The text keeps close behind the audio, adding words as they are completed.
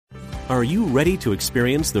Are you ready to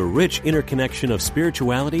experience the rich interconnection of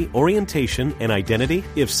spirituality, orientation, and identity?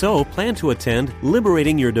 If so, plan to attend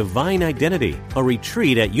Liberating Your Divine Identity, a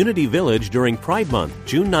retreat at Unity Village during Pride Month,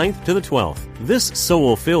 June 9th to the 12th. This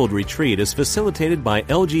soul-filled retreat is facilitated by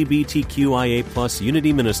LGBTQIA+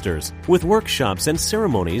 Unity ministers, with workshops and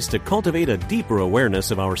ceremonies to cultivate a deeper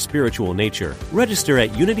awareness of our spiritual nature. Register at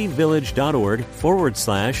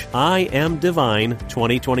unityvillage.org/I Am Divine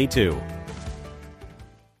 2022.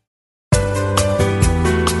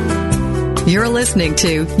 You're listening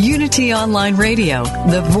to Unity Online Radio,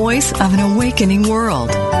 the voice of an awakening world.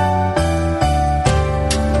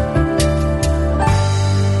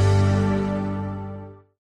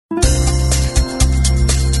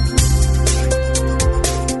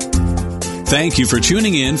 Thank you for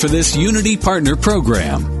tuning in for this Unity Partner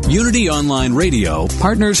Program. Unity Online Radio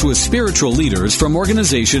partners with spiritual leaders from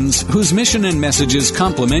organizations whose mission and messages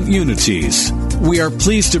complement Unity's. We are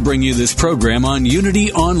pleased to bring you this program on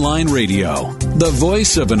Unity Online Radio, the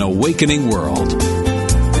voice of an awakening world.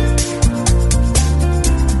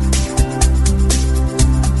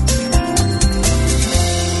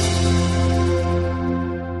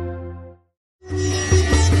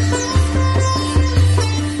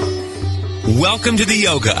 Welcome to the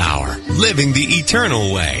Yoga Hour, Living the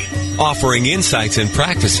Eternal Way, offering insights and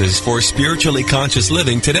practices for spiritually conscious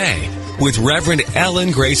living today, with Reverend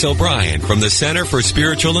Ellen Grace O'Brien from the Center for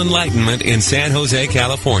Spiritual Enlightenment in San Jose,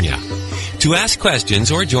 California. To ask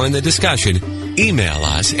questions or join the discussion, email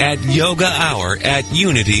us at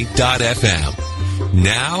yogahour@unity.fm.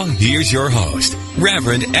 Now, here's your host,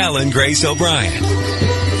 Reverend Ellen Grace O'Brien.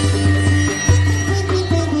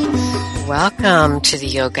 Welcome to the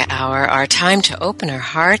Yoga Hour, our time to open our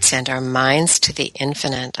hearts and our minds to the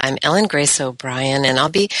infinite. I'm Ellen Grace O'Brien, and I'll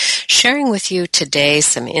be sharing with you today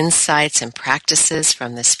some insights and practices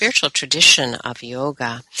from the spiritual tradition of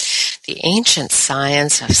yoga, the ancient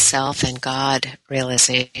science of self and God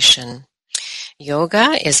realization.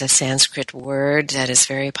 Yoga is a Sanskrit word that is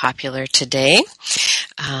very popular today,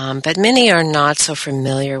 but many are not so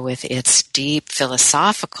familiar with its deep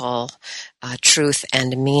philosophical truth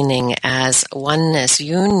and meaning as oneness,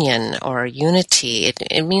 union, or unity.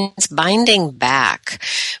 It means binding back,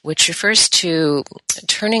 which refers to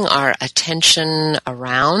turning our attention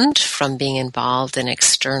around from being involved in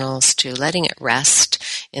externals to letting it rest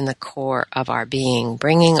in the core of our being,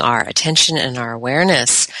 bringing our attention and our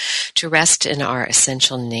awareness to rest in our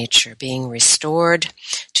essential nature, being restored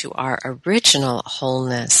to our original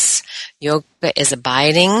wholeness. Yoga is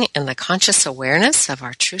abiding in the conscious awareness of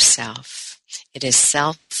our true self. It is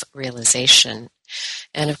self-realization.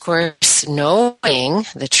 And of course, knowing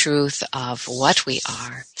the truth of what we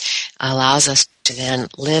are allows us to then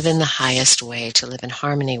live in the highest way, to live in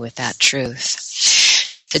harmony with that truth.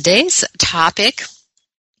 Today's topic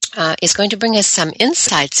is going to bring us some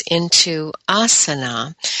insights into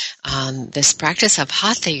asana, this practice of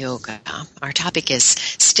hatha yoga. Our topic is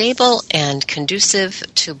stable and conducive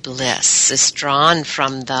to bliss. It's drawn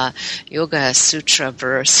from the Yoga Sutra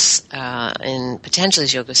verse in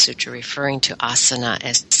Patanjali's Yoga Sutra, referring to asana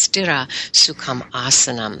as stira sukham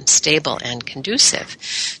asanam, stable and conducive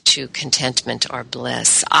to contentment or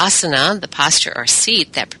bliss. Asana, the posture or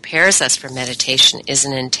seat that prepares us for meditation, is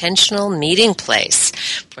an intentional meeting place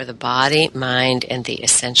for the body, mind, and the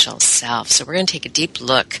essential self. So we're going to take a deep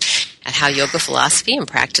look at how yoga philosophy and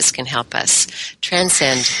practice can help us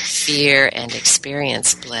transcend fear and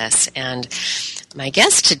experience bliss. And my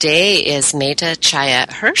guest today is Meta Chaya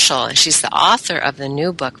Hirschl. She's the author of the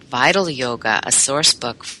new book, Vital Yoga, a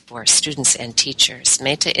sourcebook for students and teachers.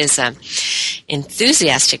 Meta is an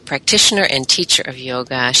enthusiastic practitioner and teacher of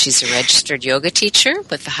yoga. She's a registered yoga teacher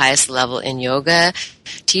with the highest level in yoga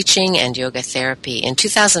teaching and yoga therapy. In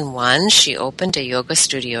 2001, she opened a yoga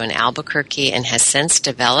studio in Albuquerque and has since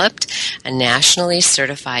developed a nationally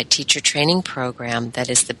certified teacher training program that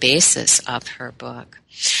is the basis of her book.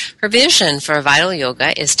 Her vision for Vital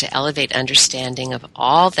Yoga is to elevate understanding of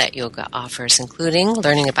all that yoga offers, including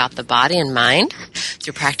learning about the body and mind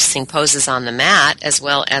through practicing poses on the mat, as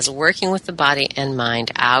well as working with the body and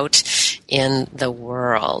mind out in the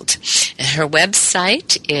world. And her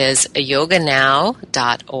website is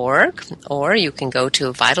yoganow.org, or you can go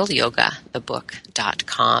to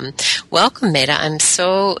vitalyogathebook.com. Welcome, Meta. I'm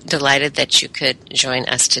so delighted that you could join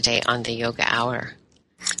us today on the Yoga Hour.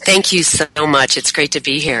 Thank you so much. It's great to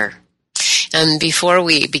be here. And before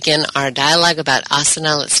we begin our dialogue about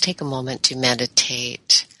asana, let's take a moment to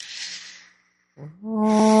meditate.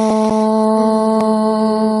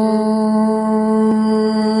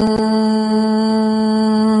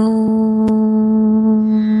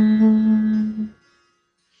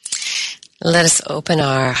 let us open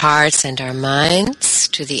our hearts and our minds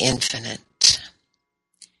to the infinite,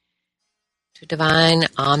 to divine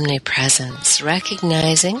omnipresence,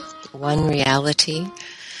 recognizing one reality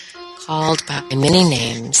called by many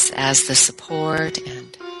names as the support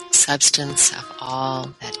and substance of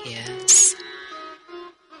all that is.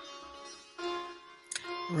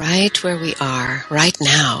 Right where we are, right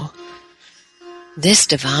now, this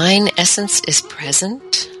divine essence is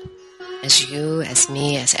present, as you, as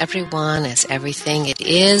me, as everyone, as everything. It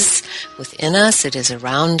is within us, it is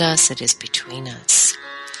around us, it is between us.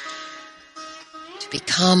 To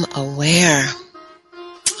become aware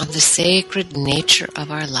of the sacred nature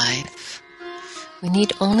of our life, we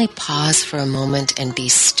need only pause for a moment and be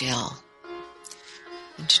still.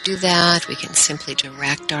 And to do that, we can simply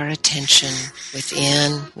direct our attention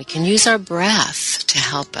within. We can use our breath to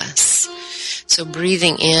help us. So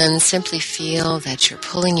breathing in, simply feel that you're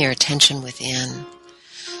pulling your attention within,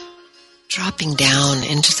 dropping down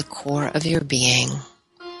into the core of your being,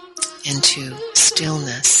 into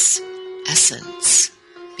stillness, essence,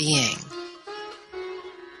 being,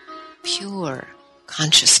 pure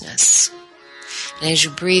consciousness. And as you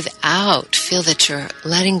breathe out, feel that you're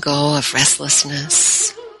letting go of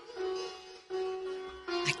restlessness,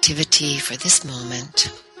 activity for this moment,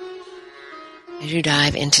 as you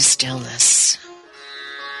dive into stillness.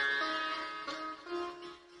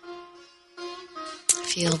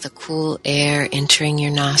 Feel the cool air entering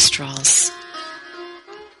your nostrils.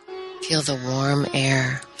 Feel the warm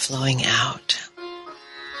air flowing out.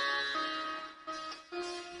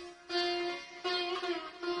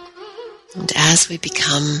 And as we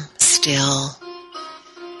become still,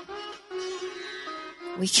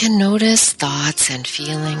 we can notice thoughts and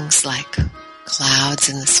feelings like clouds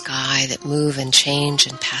in the sky that move and change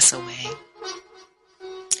and pass away.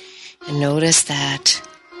 And notice that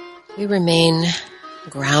we remain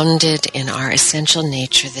grounded in our essential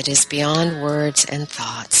nature that is beyond words and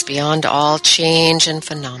thoughts, beyond all change and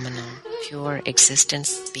phenomenon, pure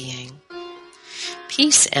existence being.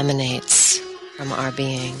 Peace emanates from our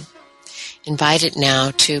being. Invite it now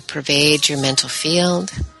to pervade your mental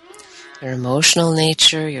field, your emotional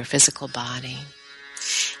nature, your physical body.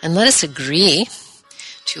 And let us agree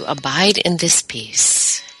to abide in this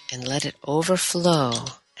peace and let it overflow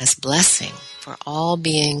as blessing for all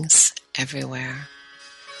beings everywhere.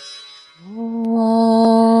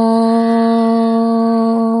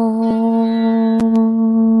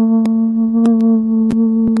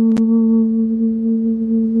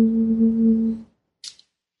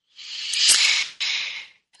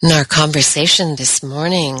 In our conversation this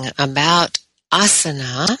morning about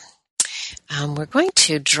asana, we're going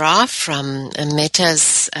to draw from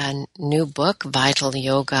Meta's new book, Vital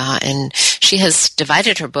Yoga, and she has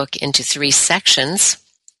divided her book into 3 sections.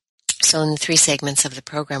 So in the 3 segments of the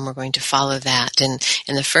program, we're going to follow that. And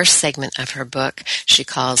in the first segment of her book, she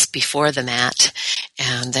calls Before the Mat,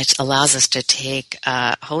 and that allows us to take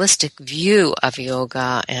a holistic view of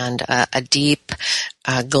yoga and a deep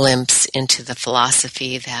glimpse into the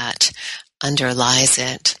philosophy that underlies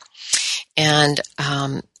it. And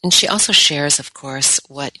she also shares, of course,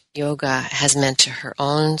 what yoga has meant to her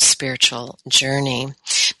own spiritual journey.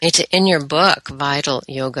 Meta, in your book, Vital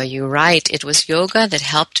Yoga, you write, "It was yoga that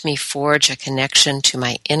helped me forge a connection to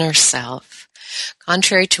my inner self.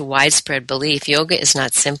 Contrary to widespread belief, yoga is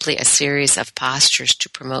not simply a series of postures to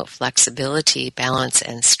promote flexibility, balance,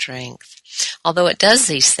 and strength. Although it does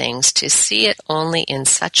these things, to see it only in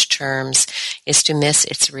such terms is to miss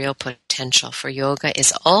its real potential, for yoga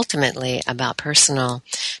is ultimately about personal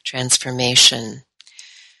transformation.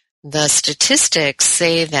 The statistics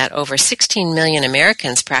say that over 16 million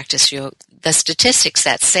Americans practice yoga. The statistics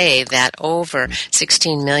that say that over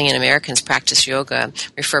 16 million Americans practice yoga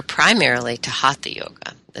refer primarily to Hatha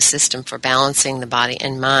Yoga, the system for balancing the body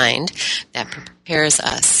and mind that prepares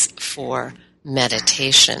us for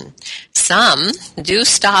meditation. Some do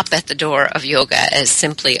stop at the door of yoga as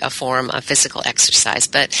simply a form of physical exercise,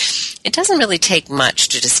 but it doesn't really take much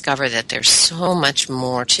to discover that there's so much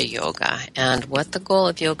more to yoga and what the goal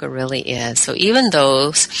of yoga really is. So even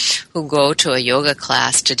those who go to a yoga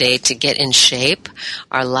class today to get in shape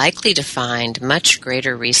are likely to find much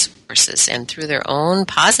greater resources, and through their own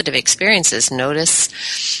positive experiences, notice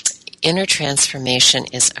inner transformation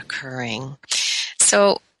is occurring.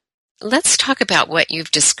 So let's talk about what you've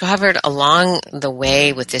discovered along the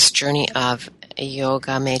way with this journey of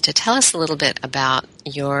yoga, Meta. Tell us a little bit about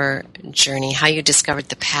your journey, how you discovered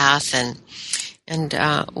the path, and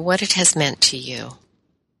what it has meant to you.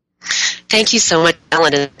 Thank you so much,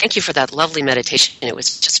 Ellen, and thank you for that lovely meditation. It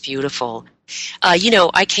was just beautiful. I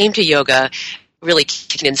came to yoga really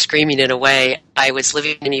kicking and screaming in a way. I was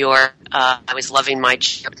living in New York. I was loving my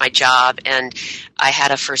job, and I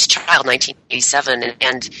had a first child in 1987,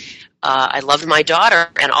 and I loved my daughter,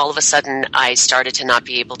 and all of a sudden I started to not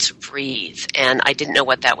be able to breathe, and I didn't know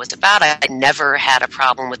what that was about. I had never had a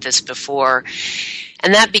problem with this before,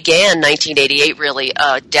 and that began 1988, really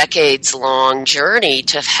a decades-long journey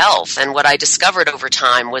to health. And what I discovered over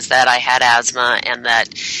time was that I had asthma, and that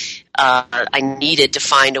I needed to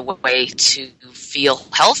find a way to feel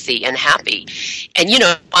healthy and happy. And,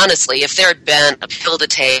 honestly, if there had been a pill to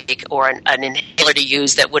take or an inhaler to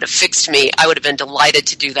use that would have fixed me, I would have been delighted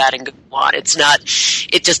to do that and go on.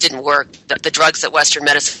 It just didn't work. The drugs that Western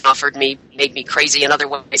medicine offered me made me crazy, in other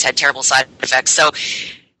ways had terrible side effects. So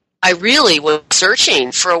I really was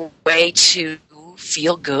searching for a way to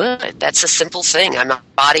feel good. That's a simple thing. My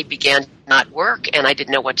body began to not work, and I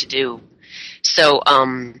didn't know what to do. So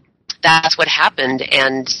that's what happened,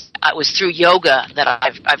 and it was through yoga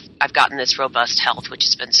that I've gotten this robust health, which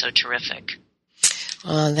has been so terrific.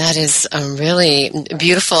 Well, that is really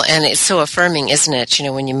beautiful, and it's so affirming, isn't it?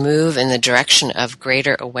 When you move in the direction of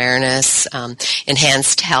greater awareness,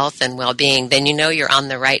 enhanced health and well-being, then you're on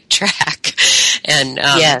the right track. And,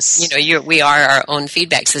 yes. We are our own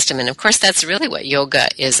feedback system, and of course that's really what yoga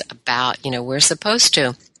is about. We're supposed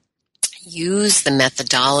to use the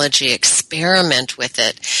methodology, experiment with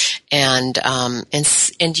it, and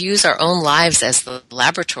use our own lives as the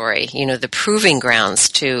laboratory, the proving grounds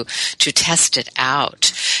to test it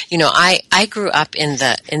out. I grew up in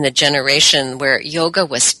the generation where yoga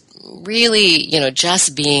was really,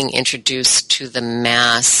 just being introduced to the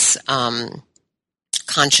mass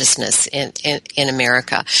consciousness in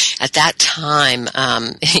America. At that time,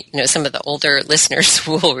 some of the older listeners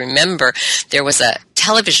will remember there was a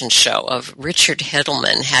television show of Richard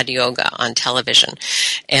Hittleman had yoga on television.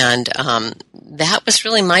 And that was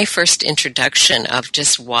really my first introduction of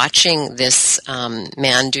just watching this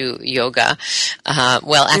man do yoga.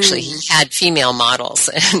 Actually, he had female models.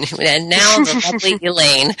 And now the lovely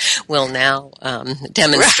Elaine will now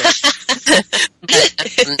demonstrate.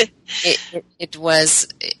 But, it was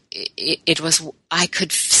I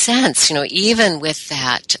could sense, even with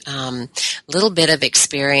that little bit of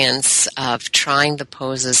experience of trying the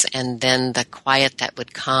poses and then the quiet that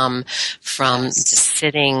would come from the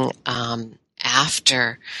sitting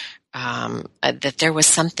after, that there was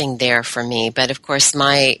something there for me. But of course,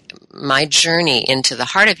 my journey into the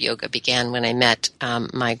heart of yoga began when I met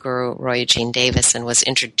my guru, Roy Eugene Davis, and was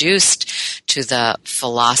introduced to the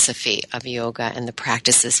philosophy of yoga and the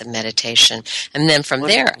practices of meditation. And then from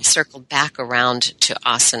there, I circled back around to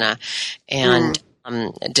asana and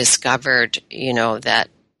discovered, that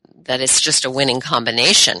it's just a winning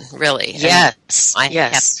combination, really. Yes. I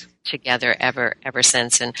kept together ever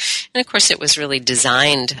since. And of course, it was really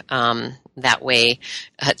designed that way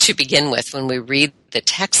to begin with. When we read the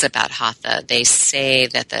texts about hatha, they say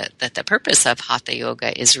that the purpose of hatha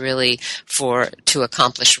yoga is really to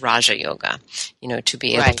accomplish Raja yoga, to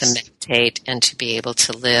be able to meditate and to be able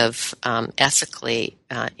to live ethically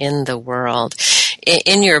in the world.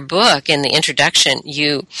 In your book, in the introduction,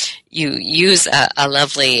 you use a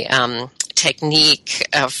lovely technique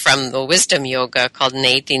from the wisdom yoga called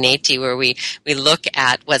Neti Neti, where we look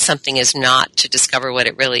at what something is not to discover what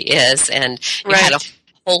it really is. And you had a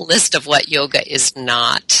whole list of what yoga is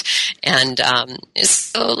not. And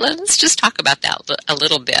so let's just talk about that a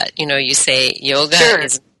little bit. You say yoga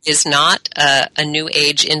is not a new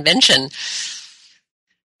age invention.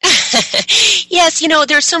 Yes,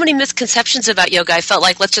 there's so many misconceptions about yoga. I felt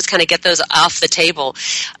like let's just kind of get those off the table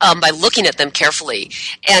by looking at them carefully.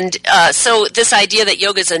 And so this idea that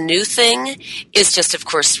yoga is a new thing is just, of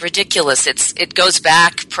course, ridiculous. It goes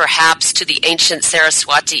back perhaps to the ancient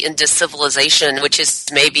Saraswati Indus civilization, which is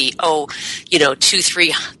maybe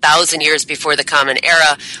 2,000-3,000 years before the Common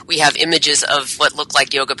Era. We have images of what look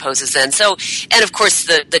like yoga poses then. So, and of course,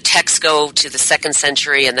 the texts go to the 2nd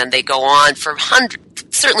century, and then they go on for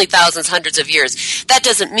certainly thousands, hundreds of years. That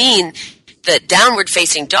doesn't mean that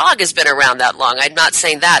downward-facing dog has been around that long. I'm not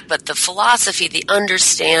saying that, but the philosophy, the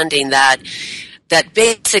understanding that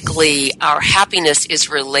basically our happiness is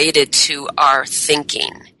related to our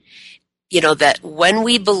thinking. That when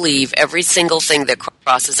we believe every single thing that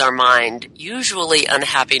crosses our mind, usually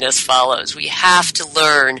unhappiness follows. We have to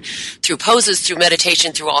learn through poses, through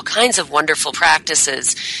meditation, through all kinds of wonderful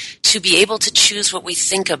practices to be able to choose what we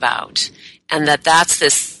think about. And that's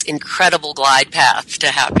this incredible glide path to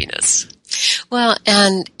happiness. Well,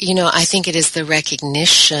 and, I think it is the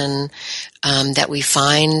recognition that we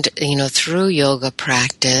find, through yoga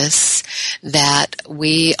practice, that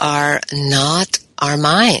we are not our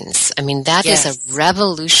minds. I mean, that is a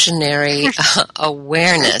revolutionary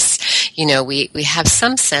awareness. We have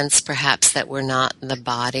some sense perhaps that we're not the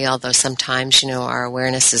body, although sometimes, our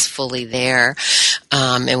awareness is fully there,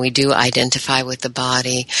 and we do identify with the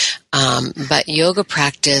body. But yoga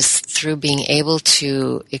practice, through being able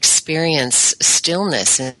to experience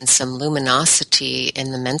stillness and some luminosity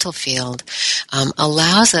in the mental field,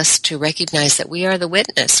 allows us to recognize that we are the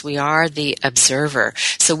witness, we are the observer.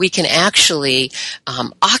 So we can actually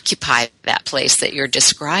occupy that place that you're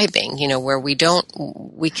describing, where we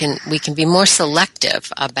can be more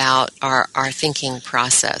selective about our thinking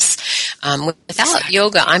process. Without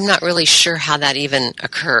yoga, I'm not really sure how that even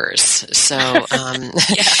occurs. So,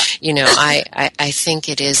 I think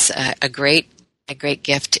it is a great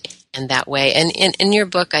gift in that way. And in your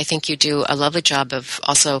book, I think you do a lovely job of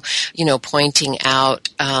also, pointing out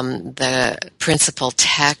the principal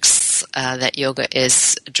texts that yoga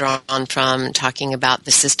is drawn from, talking about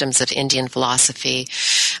the systems of Indian philosophy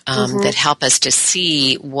that help us to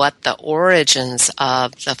see what the origins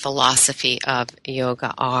of the philosophy of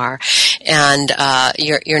yoga are. And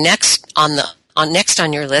you're next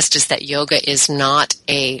on your list is that yoga is not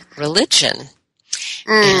a religion.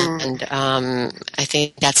 And I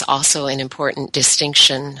think that's also an important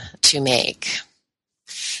distinction to make.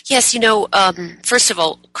 Yes, first of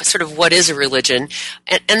all, sort of what is a religion?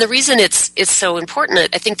 And the reason it's so important,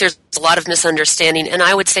 I think there's a lot of misunderstanding, and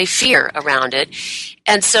I would say fear around it.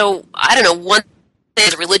 And so, I don't know, one thing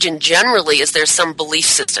with religion generally is there's some belief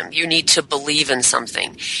system. You need to believe in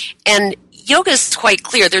something. And yoga is quite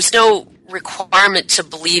clear. There's no requirement to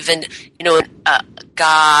believe in,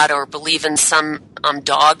 God or believe in some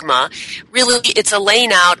dogma. Really, it's a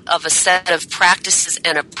laying out of a set of practices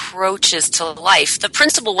and approaches to life. The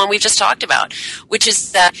principal one we've just talked about, which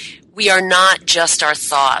is that we are not just our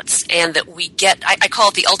thoughts, and that we get, I call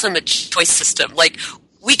it the ultimate choice system. Like,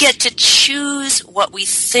 we get to choose what we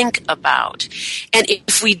think about. And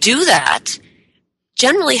if we do that,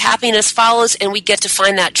 generally happiness follows, and we get to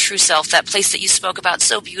find that true self, that place that you spoke about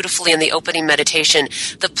so beautifully in the opening meditation,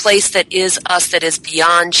 the place that is us, that is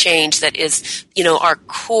beyond change, that is, our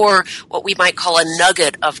core, what we might call a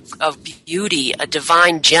nugget of beauty, a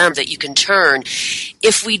divine gem that you can turn.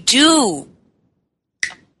 If we do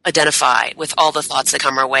identify with all the thoughts that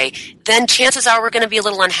come our way, then chances are we're going to be a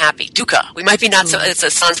little unhappy. Dukkha. We might be not so, it's a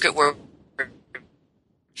Sanskrit word.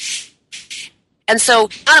 And so,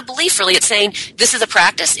 not a belief, really. It's saying, this is a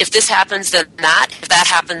practice. If this happens, then that. If that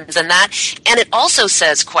happens, then that. And it also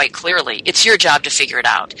says quite clearly, it's your job to figure it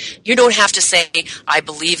out. You don't have to say, I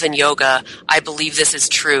believe in yoga. I believe this is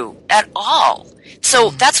true at all. So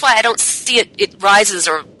that's why I don't see it rises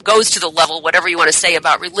or goes to the level, whatever you want to say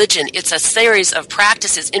about religion. It's a series of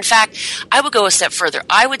practices. In fact, I would go a step further.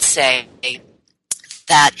 I would say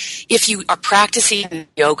that if you are practicing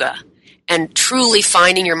yoga and truly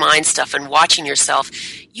finding your mind stuff and watching yourself,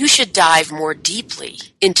 you should dive more deeply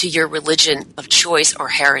into your religion of choice or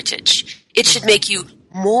heritage. It should make you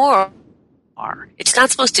more. It's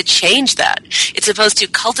not supposed to change that. It's supposed to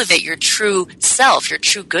cultivate your true self, your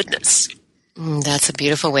true goodness. That's a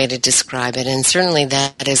beautiful way to describe it, and certainly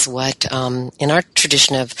that is what, in our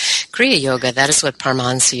tradition of Kriya Yoga, that is what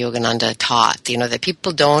Paramahansa Yogananda taught, that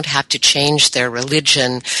people don't have to change their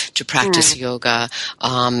religion to practice yoga.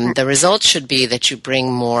 The result should be that you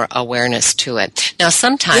bring more awareness to it. Now,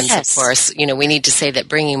 sometimes, of course, we need to say that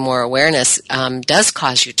bringing more awareness does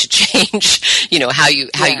cause you to change, how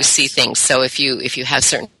you see things. So if you have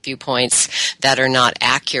certain viewpoints that are not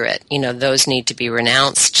accurate, those need to be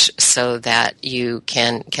renounced so that you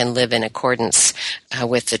can live in accordance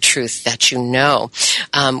with the truth that you know.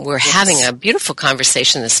 We're having a beautiful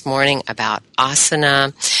conversation this morning about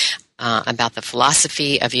asana, about the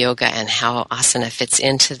philosophy of yoga and how asana fits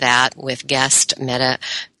into that, with guest Metta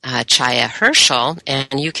Chaya Hirschl.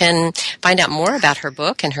 And you can find out more about her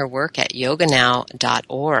book and her work at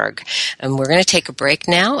yoganow.org. And we're going to take a break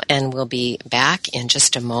now, and we'll be back in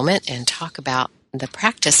just a moment and talk about the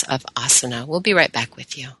practice of asana. We'll be right back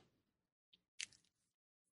with you.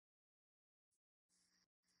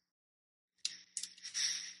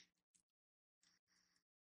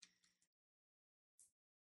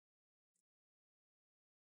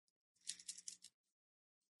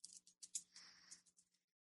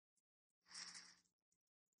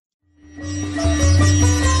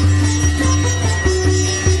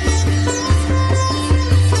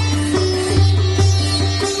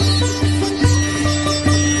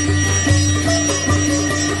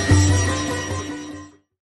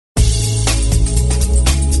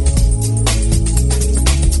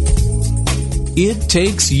 It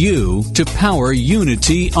takes you to power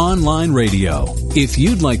Unity Online Radio. If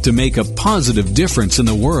you'd like to make a positive difference in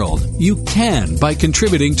the world, you can by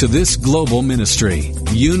contributing to this global ministry.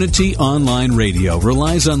 Unity Online Radio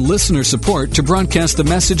relies on listener support to broadcast the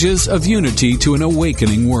messages of unity to an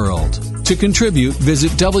awakening world. To contribute, visit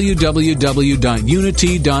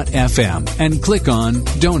www.unity.fm and click on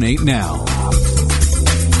Donate Now.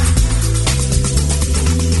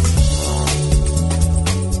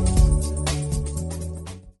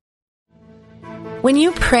 When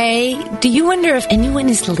you pray, do you wonder if anyone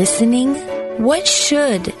is listening? What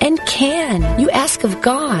should and can you ask of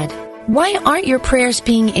God? Why aren't your prayers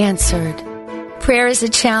being answered? Prayer is a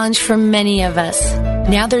challenge for many of us.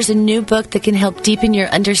 Now there's a new book that can help deepen your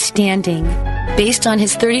understanding. Based on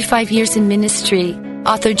his 35 years in ministry,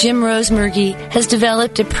 author Jim Rosemergy has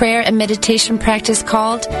developed a prayer and meditation practice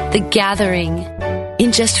called The Gathering.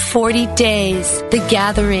 In just 40 days, The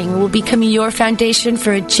Gathering will become your foundation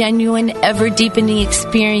for a genuine, ever-deepening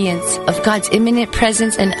experience of God's immanent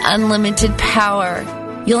presence and unlimited power.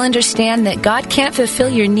 You'll understand that God can't fulfill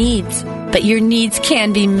your needs, but your needs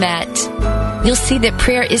can be met. You'll see that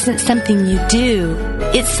prayer isn't something you do,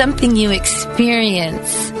 it's something you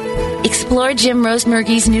experience. Explore Jim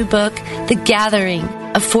Rosemergy's new book, The Gathering,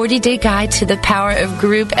 a 40-day guide to the power of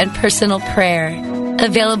group and personal prayer.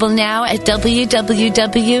 Available now at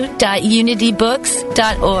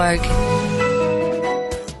www.unitybooks.org.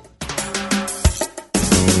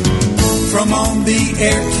 From on the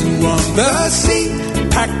air to on the sea,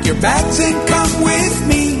 pack your bags and come with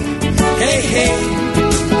me. Hey, hey,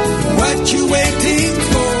 what you waiting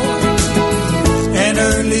for? An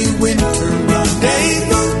early winter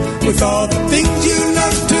rendezvous with all the things you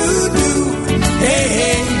love to do. Hey,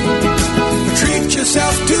 hey, treat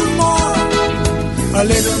yourself to more. A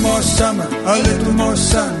little more summer, a little more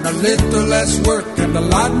sun, a little less work and a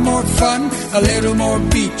lot more fun. A little more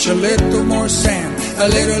beach, a little more sand, a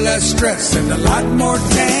little less stress and a lot more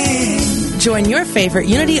tan. Join your favorite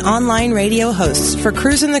Unity Online Radio hosts for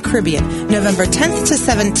Cruise in the Caribbean, November 10th to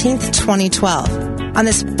 17th, 2012. On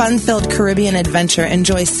this fun-filled Caribbean adventure,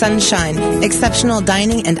 enjoy sunshine, exceptional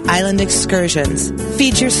dining, and island excursions.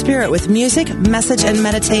 Feed your spirit with music, message, and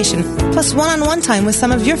meditation, plus one-on-one time with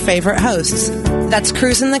some of your favorite hosts. That's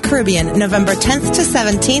Cruise in the Caribbean, November 10th to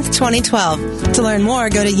 17th, 2012. To learn more,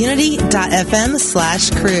 go to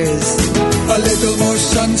unity.fm/cruise. A little more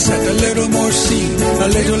sunset, a little more sea, a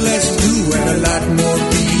little less do, and a lot more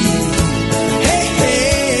be. Hey, hey.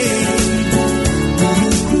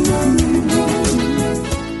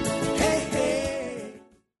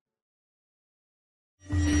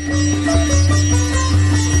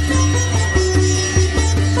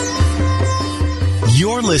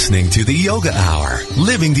 You're listening to the Yoga Hour,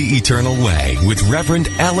 Living the Eternal Way with Reverend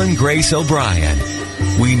Ellen Grace O'Brien.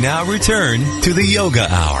 We now return to the Yoga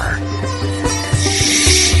Hour.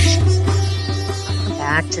 Welcome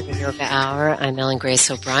back to the Yoga Hour. I'm Ellen Grace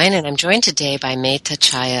O'Brien, and I'm joined today by Meta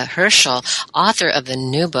Chaya Hirschl, author of the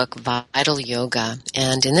new book, Vital Yoga.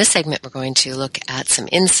 And in this segment, we're going to look at some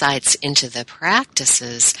insights into the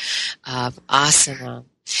practices of asana.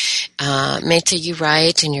 Meta, you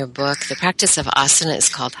write in your book, the practice of asana is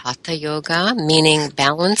called hatha yoga, meaning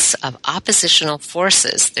balance of oppositional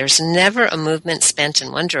forces. There's never a movement spent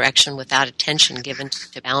in one direction without attention given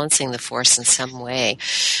to balancing the force in some way.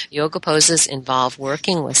 Yoga poses involve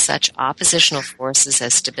working with such oppositional forces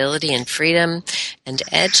as stability and freedom and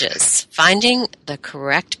edges. Finding the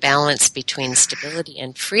correct balance between stability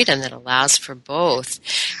and freedom that allows for both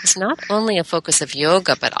is not only a focus of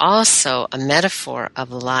yoga, but also a metaphor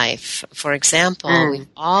of life. For example, we've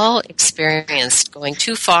all experienced going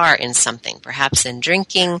too far in something, perhaps in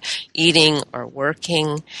drinking, eating, or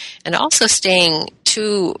working, and also staying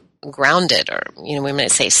too grounded, or, we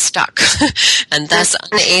might say stuck, and thus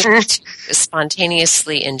unable to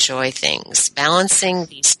spontaneously enjoy things. Balancing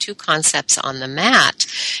these two concepts on the mat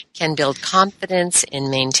can build confidence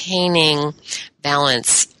in maintaining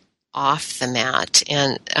balance off the mat.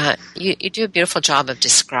 And you do a beautiful job of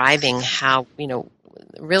describing how,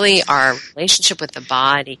 really our relationship with the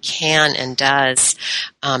body can and does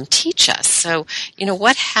teach us. So,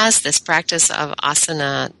 what has this practice of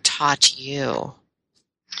asana taught you?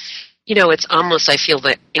 It's almost, I feel,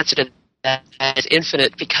 the answer to that is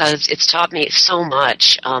infinite, because it's taught me so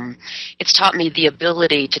much. It's taught me the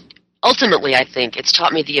ability to, ultimately, I think, it's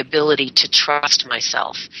taught me the ability to trust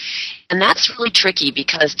myself. And that's really tricky,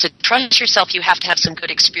 because to trust yourself, you have to have some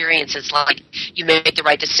good experiences, like you make the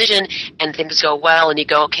right decision and things go well and you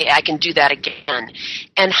go, okay, I can do that again.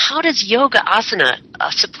 And how does yoga asana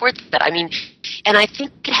support that? And I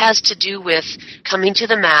think it has to do with coming to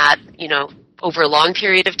the mat, over a long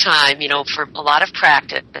period of time, for a lot of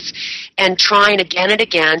practice, and trying again and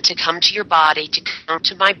again to come to your body, to come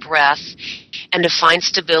to my breath, and to find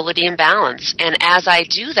stability and balance. And as I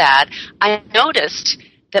do that, I noticed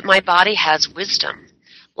that my body has wisdom.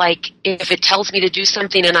 Like, if it tells me to do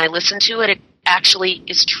something and I listen to it, it actually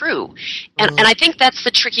is true. And I think that's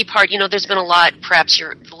the tricky part. There's been a lot, perhaps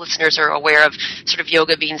the listeners are aware of sort of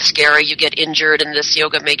yoga being scary. You get injured and this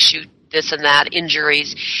yoga makes you this and that,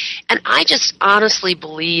 injuries. And I just honestly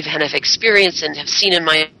believe and have experienced and have seen in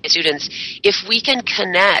my students, if we can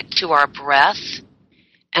connect to our breath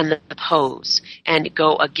and the pose and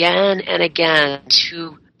go again and again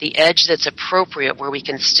to the edge that's appropriate where we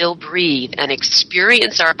can still breathe and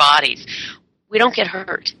experience our bodies, we don't get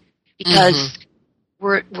hurt. Because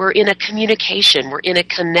we're in a communication, we're in a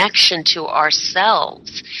connection to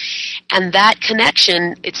ourselves. And that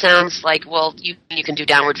connection, it sounds like, well, you can do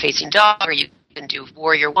downward facing dog or you can do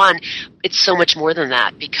warrior one. It's so much more than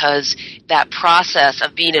that, because that process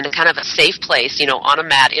of being in a kind of a safe place, on a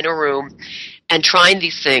mat, in a room, and trying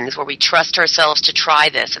these things where we trust ourselves to try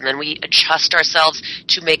this and then we adjust ourselves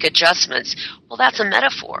to make adjustments, well, that's a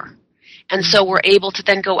metaphor. And so we're able to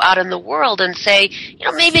then go out in the world and say,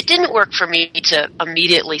 maybe it didn't work for me to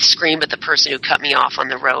immediately scream at the person who cut me off on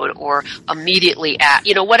the road, or immediately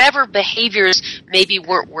whatever behaviors maybe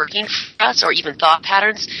weren't working for us, or even thought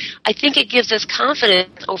patterns. I think it gives us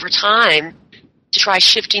confidence over time to try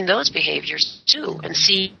shifting those behaviors too and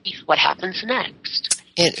see what happens next.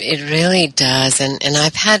 It really does, and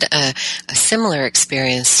I've had a similar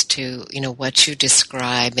experience to what you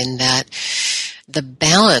describe, in that the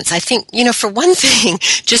balance. I think for one thing,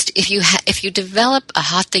 just if you develop a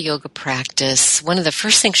hatha yoga practice, one of the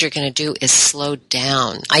first things you're going to do is slow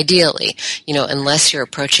down. Ideally, unless you're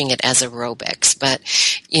approaching it as aerobics, but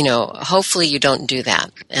hopefully you don't do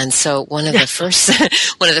that. And so one of the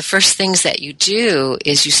first things that you do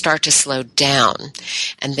is you start to slow down,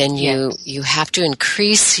 and then you have to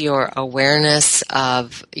increase your awareness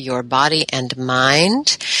of your body and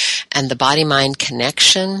mind, and the body-mind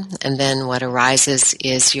connection, and then what arises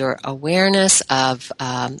is your awareness of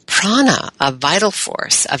prana, of vital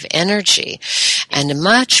force, of energy, and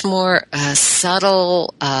much more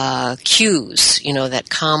subtle cues, that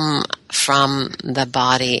come from the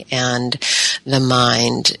body and the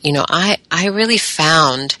mind. I really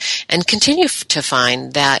found and continue to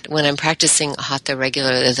find that when I'm practicing hatha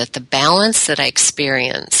regularly, that the balance that I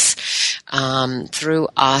experience through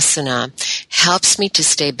asana helps me to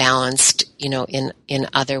stay balanced, in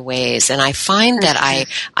other ways. And I find that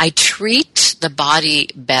I treat the body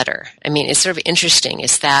better. I mean, it's sort of interesting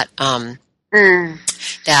is that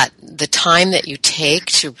that the time that you take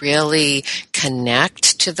to really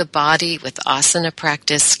connect to the body with asana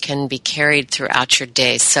practice can be carried throughout your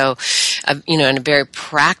day. So, and a very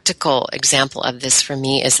practical example of this for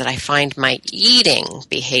me is that I find my eating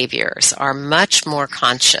behaviors are much more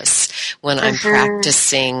conscious when I'm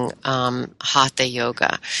practicing hatha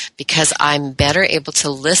yoga, because I'm better able to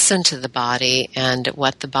listen to the body and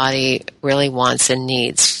what the body really wants and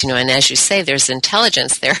needs. And as you say, there's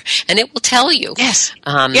intelligence there, and it will tell you. Yes.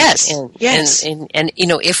 Yes. And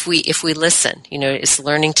if we listen, it's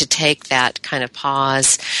learning to take that kind of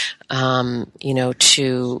pause,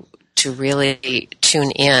 to really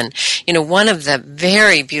tune in. One of the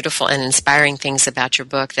very beautiful and inspiring things about your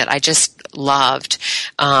book that I just loved,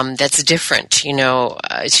 that's different,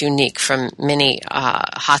 it's unique from many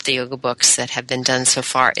hatha yoga books that have been done so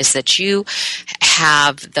far, is that you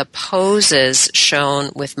have the poses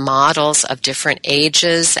shown with models of different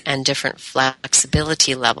ages and different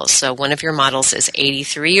flexibility levels. So one of your models is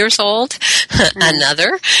 83 years old,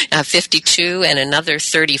 another 52, and another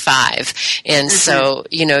 35. And so,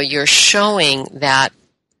 you're showing that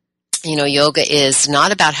yoga is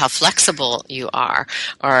not about how flexible you are,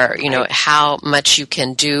 or, how much you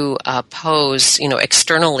can do a pose,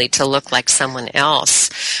 externally to look like someone else,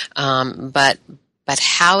 but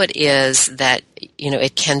how it is that,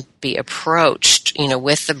 it can be approached,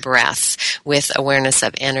 with the breath, with awareness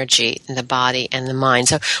of energy in the body and the mind.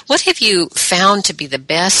 So what have you found to be the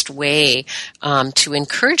best way to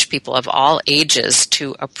encourage people of all ages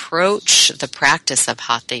to approach the practice of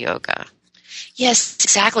hatha yoga? Yes,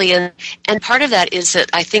 exactly. And part of that is that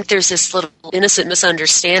I think there's this little innocent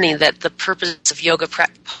misunderstanding that the purpose of yoga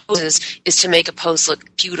poses is to make a pose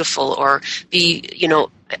look beautiful or be,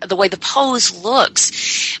 the way the pose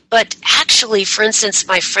looks. But actually, for instance,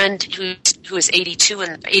 my friend who is 82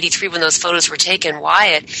 and 83 when those photos were taken,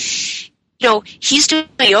 Wyatt, he's doing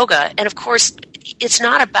yoga, and of course, it's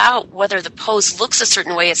not about whether the pose looks a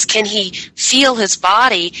certain way. It's can he feel his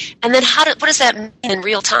body? And then what does that mean in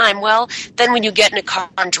real time? Well, then when you get in a car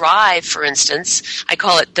and drive, for instance, I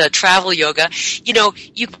call it the travel yoga,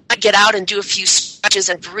 you get out and do a few stretches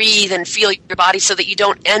and breathe and feel your body so that you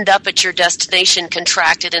don't end up at your destination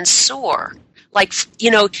contracted and sore. Like,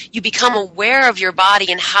 you become aware of your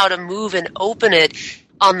body and how to move and open it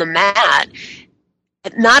on the mat,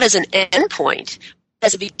 not as an end point,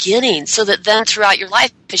 as a beginning, so that then throughout your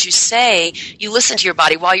life, as you say, you listen to your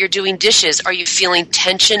body while you're doing dishes. Are you feeling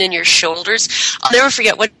tension in your shoulders? I'll never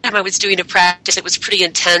forget one time I was doing a practice. It was pretty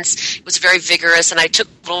intense. It was very vigorous, and I took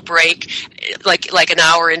a little break, like an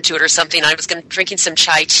hour into it or something. I was drinking some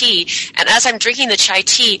chai tea, and as I'm drinking the chai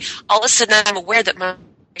tea, all of a sudden I'm aware that my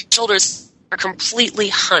shoulders are completely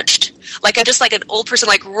hunched. Like I'm just like an old person,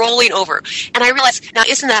 like rolling over. And I realized, now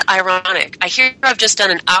isn't that ironic? I hear I've just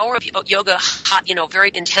done an hour of yoga, hot,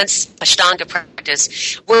 very intense Ashtanga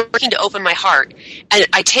practice, working to open my heart. And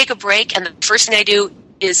I take a break, and the first thing I do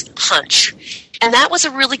is hunch. And that was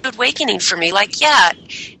a really good awakening for me. Like, yeah,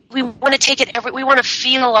 we want to take it we want to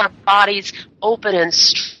feel our bodies open and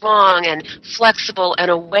strong and flexible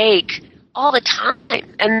and awake all the time,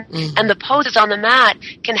 and the poses on the mat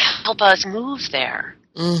can help us move there.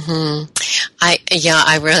 Mm-hmm.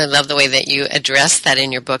 I really love the way that you address that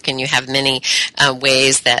in your book, and you have many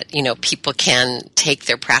ways that people can take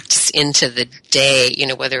their practice into the day.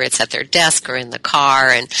 Whether it's at their desk or in the car,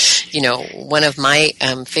 and one of my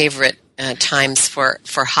favorite times for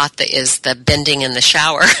hatha is the bending in the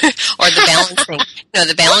shower or the balancing.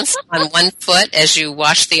 The balance on one foot as you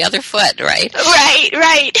wash the other foot, right?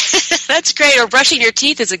 Right. That's great. Or brushing your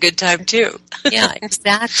teeth is a good time too. Yeah,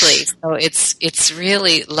 exactly. So it's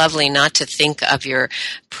really lovely not to think of your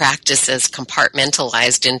practice as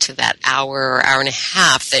compartmentalized into that hour or hour and a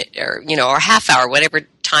half, or half hour, whatever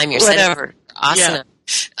time you're setting for asana.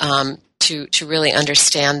 Yeah. To really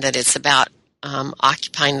understand that it's about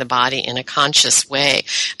occupying the body in a conscious way.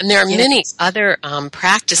 And there are many other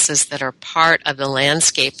practices that are part of the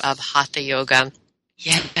landscape of hatha yoga.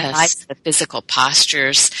 Yes. Besides the physical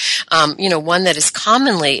postures. One that is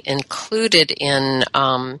commonly included in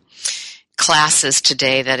classes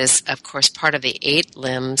today that is, of course, part of the 8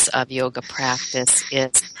 limbs of yoga practice is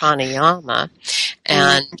pranayama.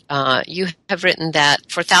 And you have written that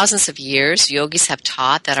for thousands of years, yogis have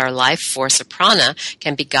taught that our life force of prana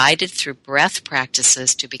can be guided through breath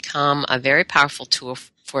practices to become a very powerful tool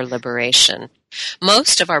for liberation.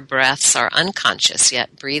 Most of our breaths are unconscious,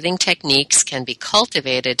 yet breathing techniques can be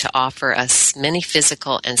cultivated to offer us many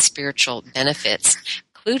physical and spiritual benefits,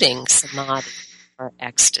 including samadhi or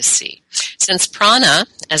ecstasy. Since prana,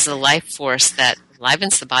 as the life force that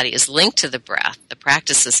enlivens the body, is linked to the breath, the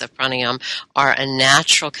practices of pranayama are a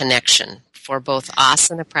natural connection for both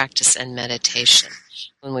asana practice and meditation.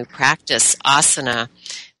 When we practice asana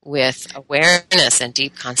with awareness and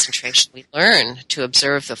deep concentration, we learn to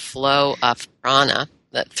observe the flow of prana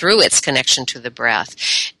through its connection to the breath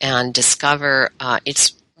and discover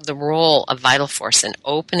the role of vital force in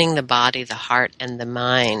opening the body, the heart, and the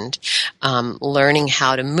mind. Learning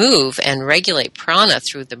how to move and regulate prana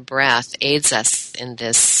through the breath aids us in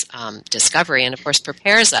this discovery and, of course,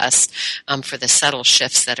 prepares us for the subtle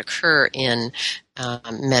shifts that occur in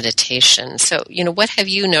meditation. So, what have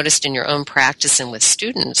you noticed in your own practice and with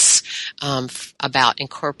students about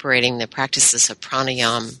incorporating the practices of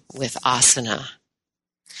pranayama with asana?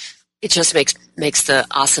 It just makes the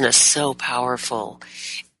asana so powerful.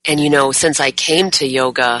 And, since I came to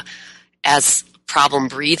yoga as problem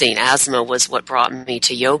breathing, asthma was what brought me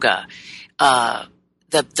to yoga.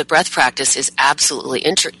 The breath practice is absolutely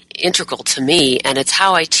integral to me, and it's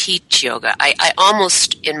how I teach yoga. I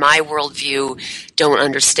almost, in my worldview, don't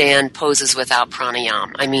understand poses without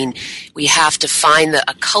pranayama. I mean, we have to find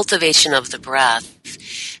a cultivation of the breath.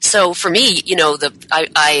 So for me,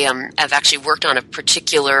 I have actually worked on a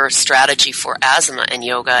particular strategy for asthma in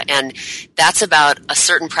yoga, and that's about a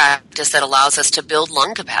certain practice that allows us to build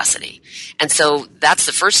lung capacity. And so that's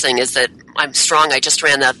the first thing, is that I'm strong. I just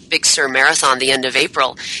ran the Big Sur Marathon the end of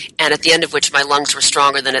April, and at the end of which my lungs were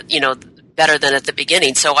stronger than better than at the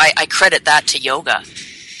beginning. So I credit that to yoga.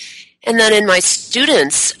 And then in my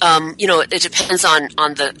students, it depends on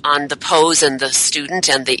the pose and the student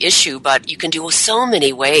and the issue, but you can do so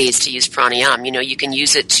many ways to use pranayama. You can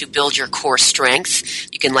use it to build your core strength.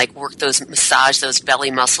 You can massage those belly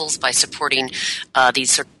muscles by supporting these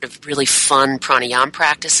sort of really fun pranayama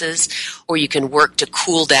practices, or you can work to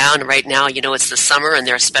cool down. Right now, it's the summer, and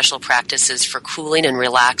there are special practices for cooling and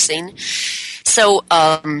relaxing. So,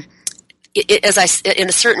 in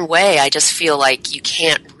a certain way, I just feel like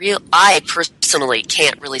I personally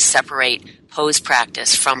can't really separate pose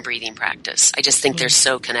practice from breathing practice. I just think they're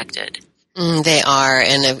so connected. They are,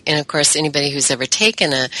 and of course, anybody who's ever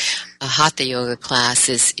taken a Hatha yoga class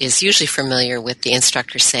is usually familiar with the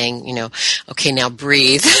instructor saying, okay, now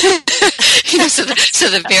breathe. So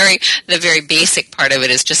the very basic part of it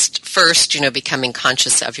is just first, becoming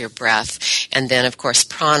conscious of your breath, and then of course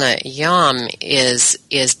pranayama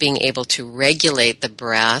is being able to regulate the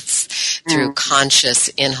breath through conscious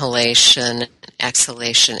inhalation,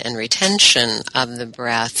 exhalation, and retention of the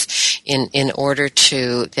breath in order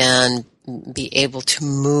to then be able to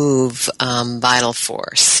move vital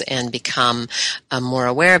force and become more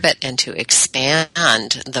aware of it and to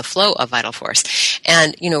expand the flow of vital force.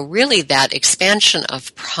 And, really that expansion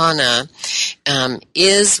of prana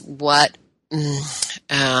is what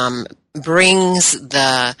brings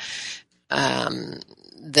the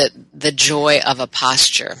joy of a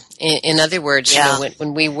posture. In other words,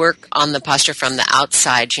 when we work on the posture from the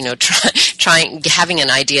outside, having an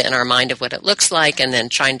idea in our mind of what it looks like and then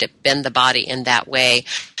trying to bend the body in that way,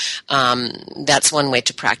 that's one way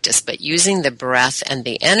to practice. But using the breath and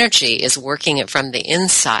the energy is working it from the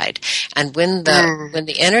inside. And when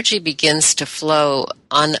the energy begins to flow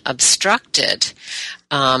unobstructed,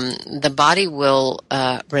 the body will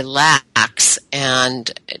relax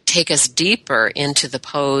and take us deeper into the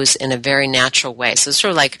pose in a very natural way. So it's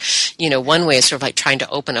sort of like, one way is sort of like trying to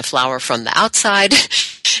open a flower from the outside,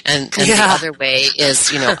 and the other way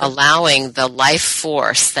is, allowing the life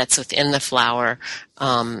force that's within the flower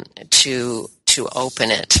to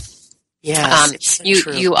open it. Yes,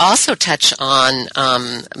 you also touch on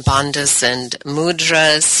bandhas and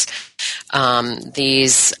mudras,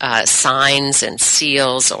 these signs and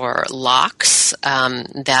seals or locks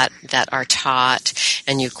that are taught,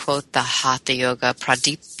 and you quote the Hatha Yoga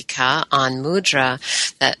Pradipika on mudra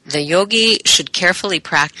that the yogi should carefully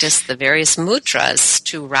practice the various mudras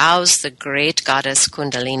to rouse the great goddess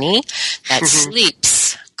Kundalini that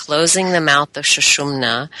sleeps, closing the mouth of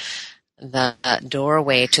Sushumna, the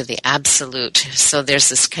doorway to the absolute. So there's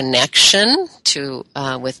this connection to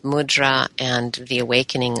with mudra and the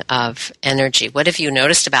awakening of energy. What have you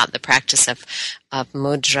noticed about the practice of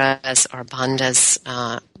mudras or bandhas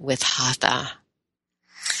with hatha?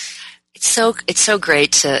 It's so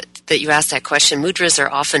great that you asked that question. Mudras are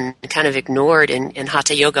often kind of ignored in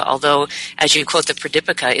Hatha Yoga, although, as you quote the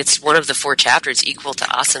Pradipika, it's one of the 4 chapters equal to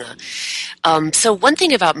asana. So one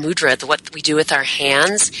thing about mudra, what we do with our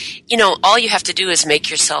hands, all you have to do is make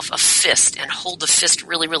yourself a fist and hold the fist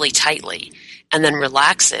really, really tightly, and then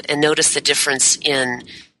relax it and notice the difference in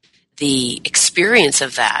the experience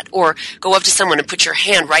of that. Or go up to someone and put your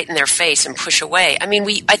hand right in their face and push away. I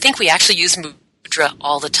think we actually use mudra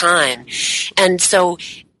all the time. And so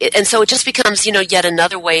it just becomes, yet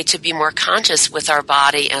another way to be more conscious with our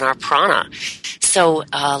body and our prana. So,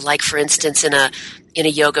 like for instance, in a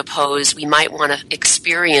yoga pose, we might want to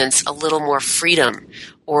experience a little more freedom,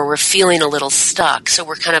 or we're feeling a little stuck. So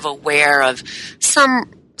we're kind of aware of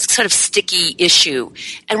some sort of sticky issue,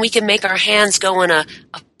 and we can make our hands go in a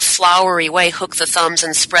flowery way, hook the thumbs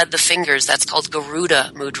and spread the fingers. That's called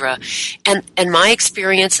Garuda Mudra. And my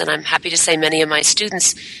experience, and I'm happy to say many of my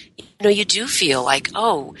students, you do feel like,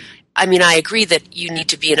 I agree that you need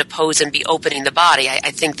to be in a pose and be opening the body.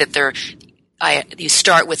 I think that you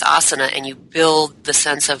start with asana and you build the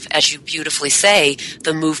sense of, as you beautifully say,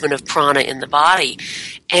 the movement of prana in the body.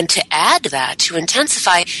 And to add that, to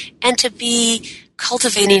intensify, and to be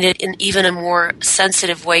cultivating it in even a more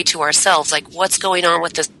sensitive way to ourselves, like what's going on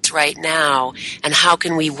with us right now and how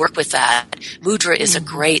can we work with that. Mudra is a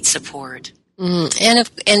great support. And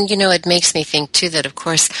it makes me think too that of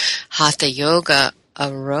course Hatha Yoga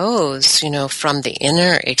arose, from the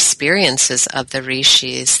inner experiences of the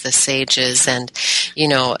rishis, the sages, and,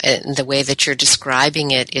 the way that you're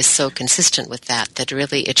describing it is so consistent with that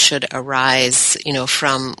really it should arise,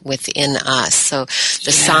 from within us. So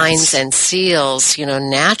the signs and seals,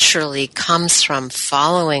 naturally comes from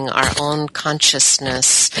following our own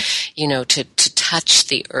consciousness, to touch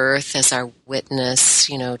the earth as our witness,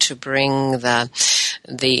 to bring the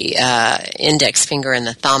index finger and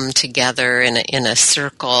the thumb together in a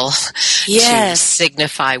circle to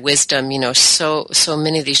signify wisdom. So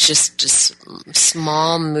many of these just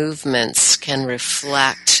small movements can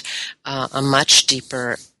reflect a much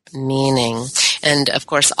deeper meaning. And of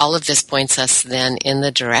course, all of this points us then in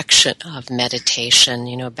the direction of meditation,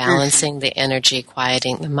 balancing the energy,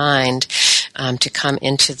 quieting the mind, to come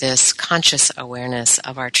into this conscious awareness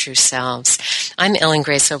of our true selves. I'm Ellen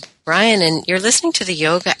Grace O'Brien, and you're listening to the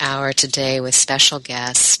Yoga Hour today with special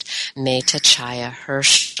guest Meta Chaya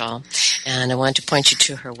Hirschl. And I want to point you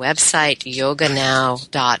to her website,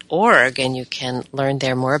 yoganow.org, and you can learn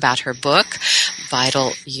there more about her book,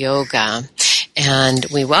 Vital Yoga. And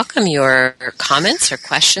we welcome your comments or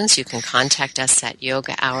questions. You can contact us at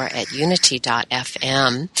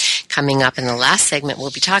yogahour@unity.fm. Coming up in the last segment,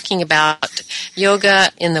 we'll be talking about yoga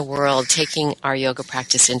in the world, taking our yoga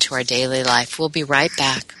practice into our daily life. We'll be right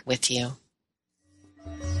back with you.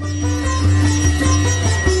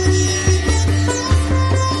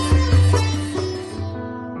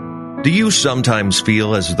 Do you sometimes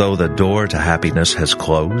feel as though the door to happiness has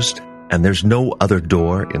closed and there's no other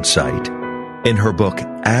door in sight? In her book,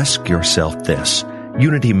 Ask Yourself This,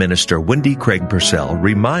 Unity Minister Wendy Craig Purcell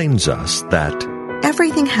reminds us that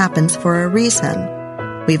everything happens for a reason.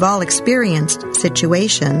 We've all experienced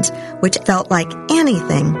situations which felt like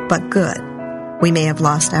anything but good. We may have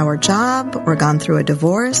lost our job or gone through a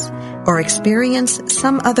divorce or experienced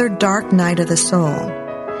some other dark night of the soul.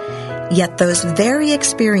 Yet those very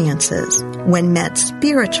experiences, when met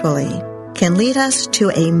spiritually, can lead us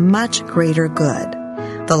to a much greater good.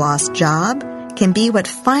 The lost job can be what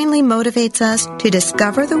finally motivates us to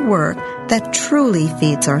discover the work that truly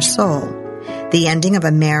feeds our soul. The ending of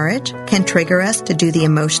a marriage can trigger us to do the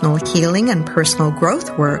emotional healing and personal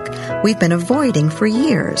growth work we've been avoiding for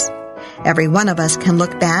years. Every one of us can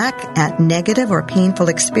look back at negative or painful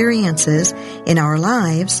experiences in our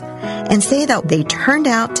lives and say that they turned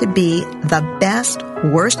out to be the best,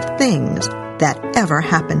 worst things that ever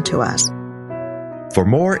happened to us. For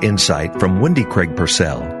more insight from Wendy Craig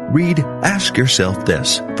Purcell, read Ask Yourself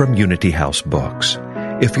This from Unity House Books.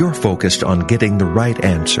 If you're focused on getting the right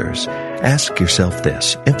answers, Ask Yourself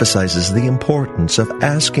This emphasizes the importance of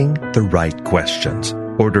asking the right questions.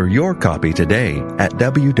 Order your copy today at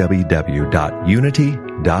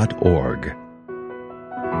www.unity.org.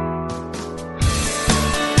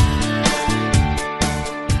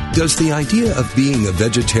 Does the idea of being a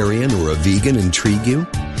vegetarian or a vegan intrigue you?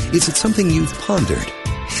 Is it something you've pondered?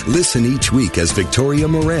 Listen each week as Victoria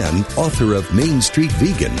Moran, author of Main Street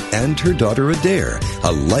Vegan, and her daughter Adair,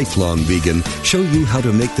 a lifelong vegan, show you how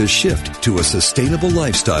to make the shift to a sustainable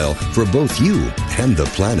lifestyle for both you and the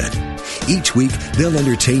planet. Each week, they'll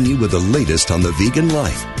entertain you with the latest on the vegan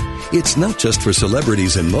life. It's not just for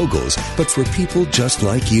celebrities and moguls, but for people just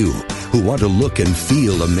like you who want to look and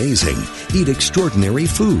feel amazing, eat extraordinary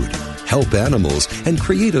food, help animals, and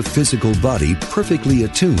create a physical body perfectly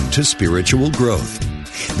attuned to spiritual growth.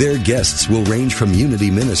 Their guests will range from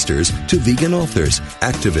Unity ministers to vegan authors,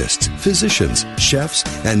 activists, physicians, chefs,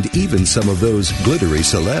 and even some of those glittery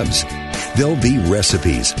celebs. There'll be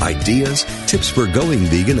recipes, ideas, tips for going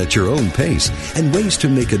vegan at your own pace, and ways to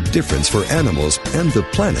make a difference for animals and the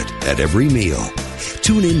planet at every meal.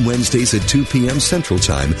 Tune in Wednesdays at 2 p.m. Central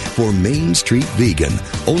Time for Main Street Vegan,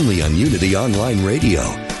 only on Unity Online Radio,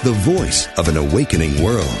 the voice of an awakening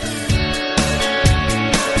world.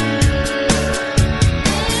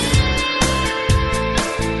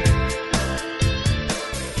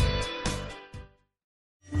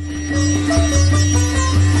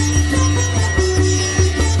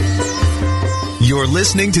 You're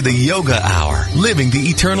listening to the Yoga Hour, Living the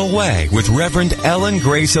Eternal Way with Reverend Ellen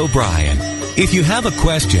Grace O'Brien. If you have a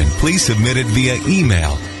question, please submit it via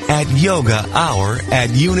email at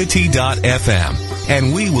yogahour@unity.fm,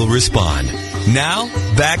 and we will respond. Now,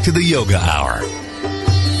 back to the Yoga Hour.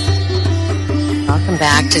 Welcome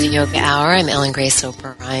back to the Yoga Hour. I'm Ellen Grace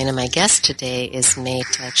O'Brien, and my guest today is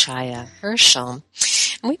Meta Chaya Hirschl.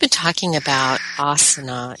 And we've been talking about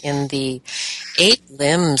asana in the 8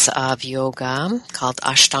 limbs of yoga called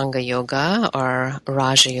Ashtanga Yoga or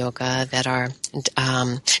Raja Yoga that are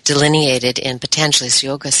delineated in Patanjali's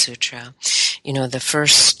Yoga Sutra. You know, the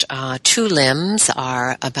first 2 limbs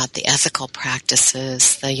are about the ethical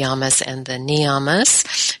practices, the yamas and the niyamas,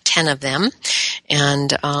 10 of them.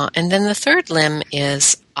 And then the third limb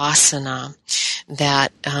is asana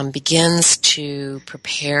that begins to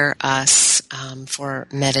prepare us for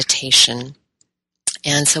meditation.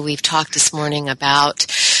 And so we've talked this morning about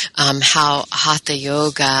how Hatha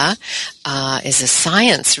Yoga is a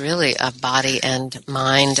science, really, of body and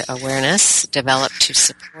mind awareness developed to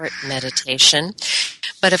support meditation.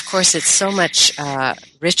 But, of course, it's so much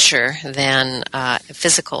richer than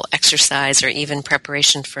physical exercise or even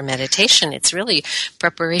preparation for meditation. It's really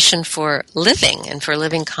preparation for living and for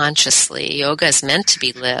living consciously. Yoga is meant to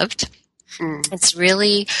be lived. It's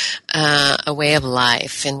really a way of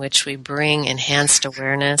life in which we bring enhanced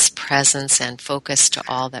awareness, presence, and focus to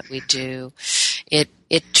all that we do. It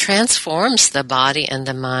transforms the body and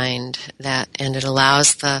the mind, and it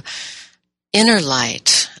allows the inner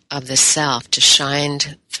light of the self to shine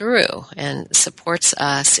through and supports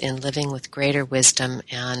us in living with greater wisdom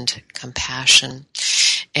and compassion.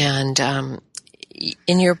 And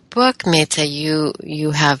in your book, Meta,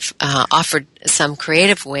 you have offered some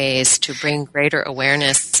creative ways to bring greater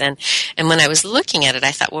awareness. And when I was looking at it,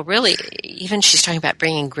 I thought, well, really, even she's talking about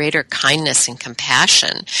bringing greater kindness and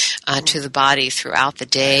compassion to the body throughout the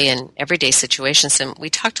day and everyday situations. And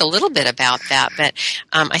we talked a little bit about that, but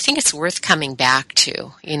I think it's worth coming back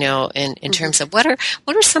to, in terms of what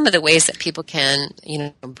are some of the ways that people can,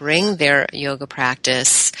 bring their yoga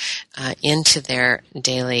practice into their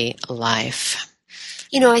daily life.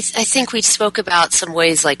 I think we spoke about some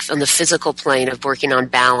ways like on the physical plane of working on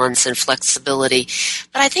balance and flexibility,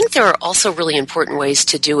 but I think there are also really important ways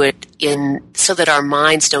to do it so that our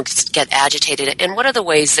minds don't get agitated. And what are the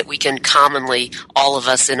ways that we can commonly, all of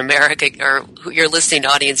us in America or your listening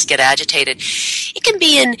audience, get agitated? It can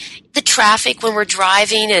be in the traffic when we're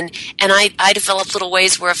driving, and I develop little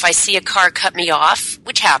ways where if I see a car cut me off,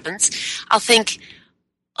 which happens, I'll think,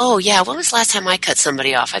 oh yeah, when was the last time I cut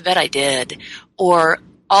somebody off? I bet I did. Or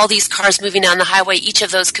all these cars moving down the highway, each of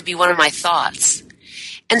those could be one of my thoughts.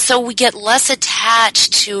 And so we get less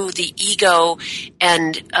attached to the ego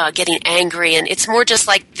and getting angry, and it's more just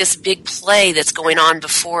like this big play that's going on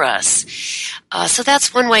before us. So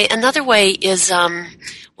that's one way. Another way is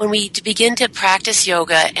when we begin to practice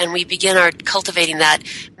yoga and we begin cultivating that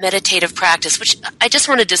meditative practice, which I just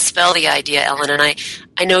want to dispel the idea, Ellen, and I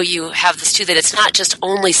know you have this too, that it's not just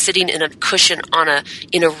only sitting in a cushion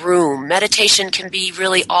in a room. Meditation can be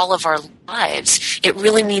really all of our lives. It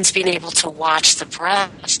really means being able to watch the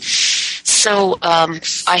breath. So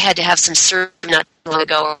I had to have some surgery not too long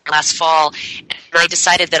ago, last fall, and I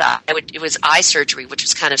decided that it was eye surgery, which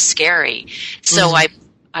was kind of scary. So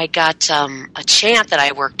I got a chant that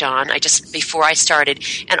I worked on before I started,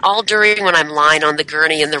 and all during when I'm lying on the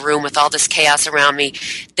gurney in the room with all this chaos around me,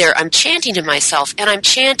 I'm chanting to myself, and I'm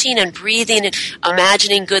chanting and breathing and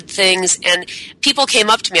imagining good things, and people came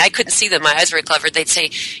up to me. I couldn't see them. My eyes were covered. They'd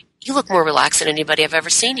say, "You look more relaxed than anybody I've ever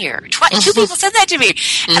seen here." Two people said that to me.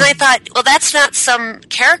 And I thought, well, that's not some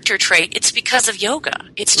character trait. It's because of yoga.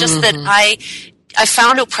 It's just that I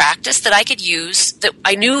found a practice that I could use that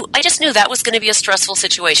I just knew that was going to be a stressful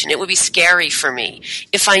situation. It would be scary for me.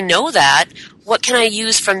 If I know that, what can I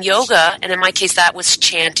use from yoga? And in my case, that was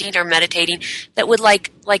chanting or meditating that would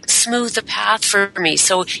like smooth the path for me.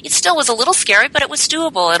 So it still was a little scary, but it was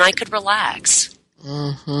doable and I could relax.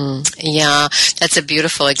 Mm-hmm. Yeah, that's a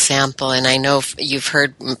beautiful example, and I know you've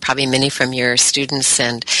heard probably many from your students,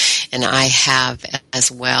 and I have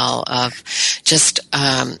as well, of just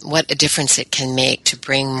what a difference it can make to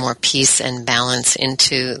bring more peace and balance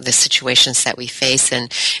into the situations that we face,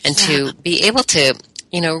 and to be able to,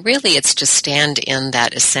 really it's to stand in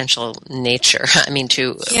that essential nature. I mean,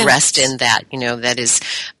 to rest in that, that is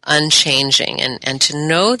unchanging, and to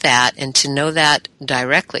know that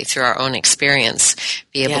directly through our own experience,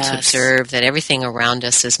 be able to observe that everything around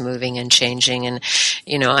us is moving and changing. And,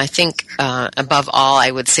 I think, above all,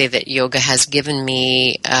 I would say that yoga has given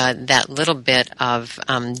me that little bit of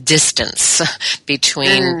distance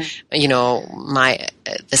between, the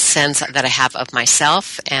sense that I have of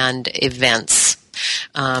myself and events.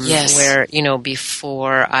 Where,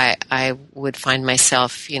 before I would find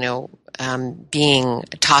myself, being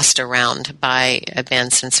tossed around by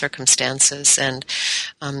events and circumstances. And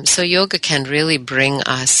so yoga can really bring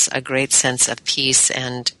us a great sense of peace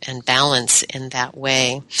and balance in that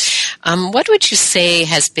way. What would you say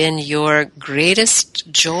has been your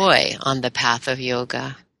greatest joy on the path of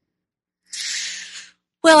yoga?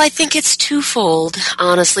 Well, I think it's twofold,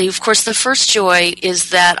 honestly. Of course, the first joy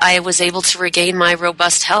is that I was able to regain my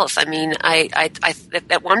robust health. I mean, I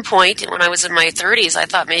at one point when I was in my 30s, I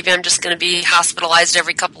thought maybe I'm just going to be hospitalized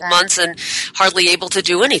every couple months and hardly able to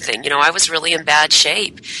do anything. I was really in bad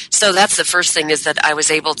shape. So that's the first thing, is that I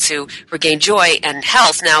was able to regain joy and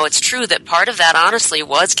health. Now, it's true that part of that, honestly,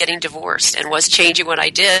 was getting divorced and was changing what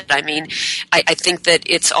I did. I mean, I think that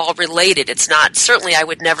it's all related. It's not, certainly I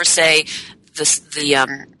would never say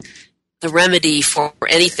the remedy for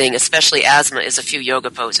anything, especially asthma, is a few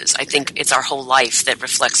yoga poses. I think it's our whole life that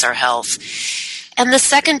reflects our health. And the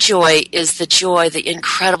second joy is the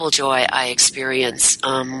incredible joy I experience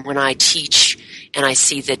when I teach and I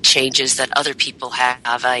see the changes that other people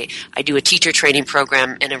have. I do a teacher training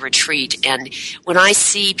program and a retreat, and when I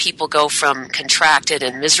see people go from contracted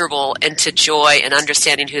and miserable into joy and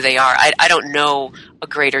understanding who they are, I don't know a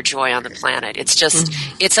greater joy on the planet. It's just,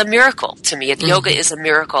 it's a miracle to me. Yoga is a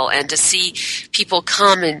miracle, and to see people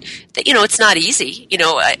come and, it's not easy.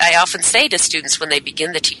 I often say to students when they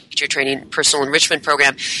begin the teacher training personal enrichment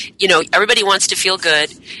program, everybody wants to feel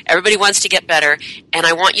good, everybody wants to get better, and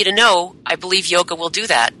I want you to know, I believe yoga will do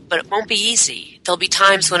that, but it won't be easy. There'll be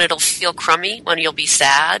times when it'll feel crummy, when you'll be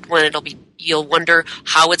sad, when you'll wonder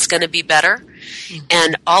how it's going to be better.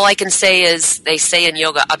 And all I can say is, they say in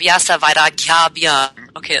yoga, abhyasa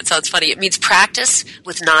vairagyabhyam. Okay, that sounds funny. It means practice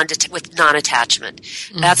with non-attachment.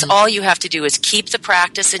 That's all you have to do, is keep the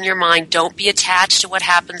practice in your mind. Don't be attached to what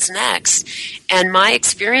happens next. And my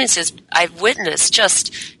experience is, I've witnessed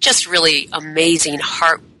just really amazing,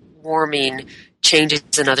 heartwarming changes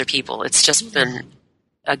in other people. It's just been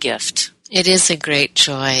a gift. It is a great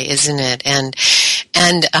joy, isn't it? And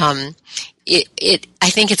I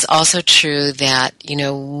think it's also true that,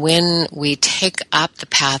 when we take up the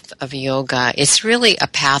path of yoga, it's really a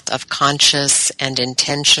path of conscious and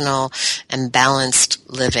intentional and balanced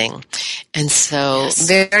living. And so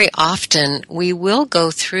very often we will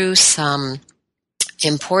go through some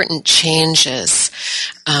important changes.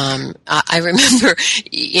 I remember,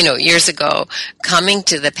 years ago coming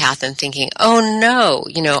to the path and thinking, oh no,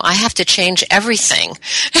 I have to change everything.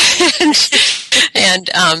 and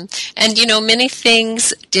many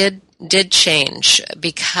things did change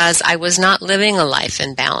because I was not living a life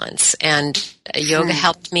in balance, and yoga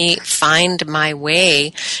helped me find my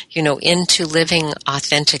way, into living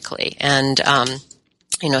authentically. And,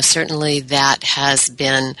 certainly that has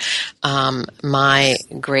been my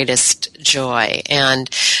greatest joy. And,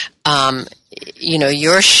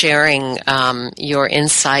 you're sharing your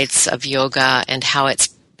insights of yoga and how it's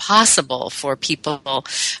possible for people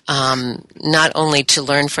not only to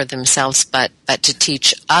learn for themselves but to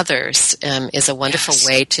teach others is a wonderful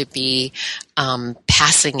way to be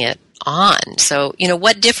passing it on. So,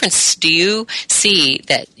 what difference do you see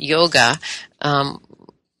that yoga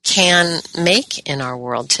can make in our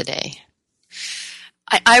world today?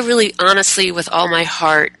 I really, honestly, with all my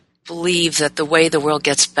heart, believe that the way the world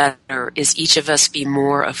gets better is each of us be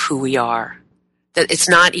more of who we are. That it's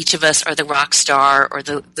not each of us are the rock star or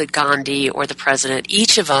the Gandhi or the president.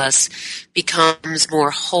 Each of us becomes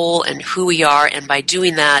more whole in who we are, and by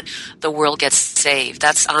doing that, the world gets saved.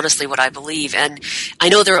 That's honestly what I believe. And I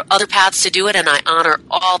know there are other paths to do it, and I honor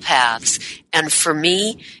all paths. And for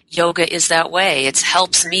me, yoga is that way. It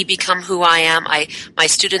helps me become who I am. My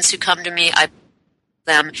students who come to me, I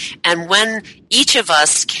them. And when each of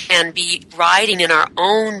us can be riding in our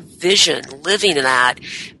own vision, living in that,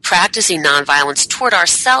 practicing nonviolence toward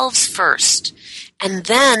ourselves first, and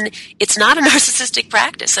then it's not a narcissistic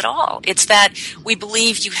practice at all. It's that we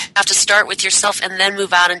believe you have to start with yourself and then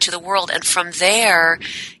move out into the world. And from there,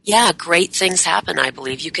 great things happen, I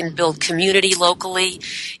believe. You can build community locally.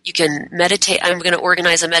 You can meditate. I'm going to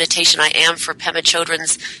organize a meditation. I am for Pema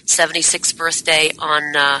Chodron's 76th birthday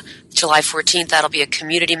on July 14th. That'll be a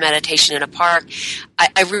community meditation in a park.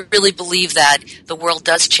 I really believe that the world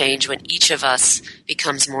does change when each of us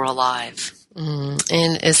becomes more alive. And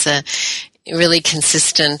it's really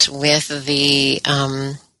consistent with the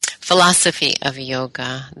philosophy of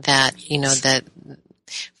yoga that, that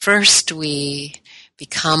first we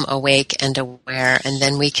become awake and aware, and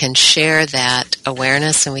then we can share that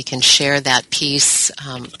awareness and we can share that peace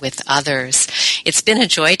with others. It's been a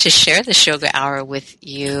joy to share this Yoga Hour with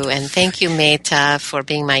you, and thank you, Meta, for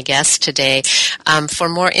being my guest today. For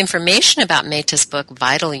more information about Meta's book,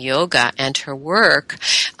 Vital Yoga, and her work,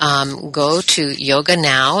 go to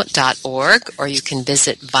yoganow.org, or you can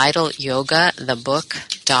visit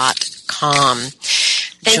vitalyogathebook.com.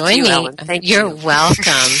 Thank you, Ellen. Thank you. You're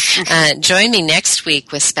welcome. Join me next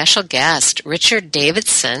week with special guest Richard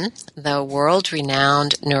Davidson, the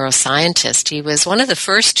world-renowned neuroscientist. He was one of the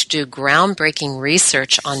first to do groundbreaking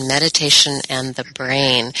research on meditation and the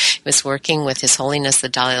brain. He was working with His Holiness the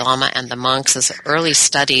Dalai Lama and the monks as early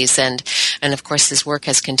studies, and of course his work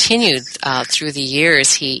has continued through the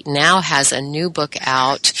years. He now has a new book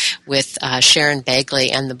out with Sharon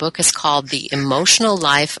Begley, and the book is called The Emotional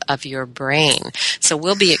Life of Your Brain. So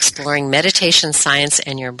we'll be exploring meditation science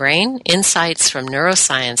and your brain, insights from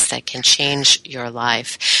neuroscience that can change your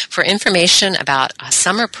life. For information about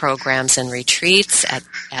summer programs and retreats at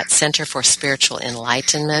Center for Spiritual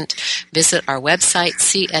Enlightenment, visit our website,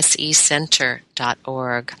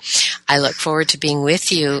 csecenter.org. I look forward to being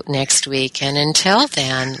with you next week, and until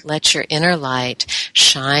then, let your inner light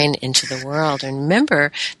shine into the world. And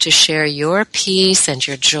remember to share your peace and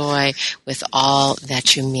your joy with all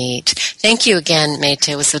that you meet. Thank you again, Mete.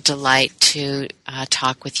 It was a delight to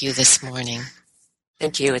talk with you this morning.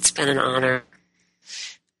 Thank you. It's been an honor.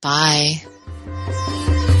 Bye.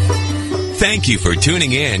 Thank you for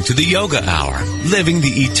tuning in to the Yoga Hour, Living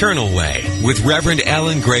the Eternal Way with Reverend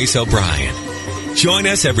Ellen Grace O'Brien. Join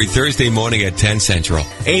us every Thursday morning at 10 Central,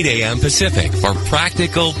 8 a.m. Pacific for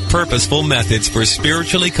practical, purposeful methods for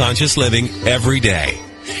spiritually conscious living every day.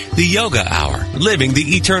 The Yoga Hour, Living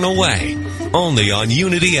the Eternal Way, only on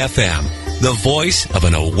Unity FM, the voice of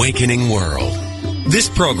an awakening world. This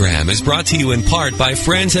program is brought to you in part by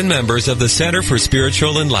friends and members of the Center for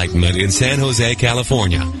Spiritual Enlightenment in San Jose,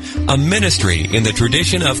 California, a ministry in the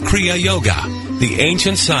tradition of Kriya Yoga, the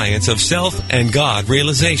ancient science of self and God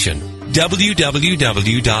realization.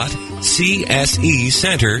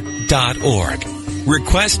 www.csecenter.org.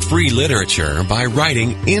 Request free literature by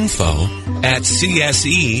writing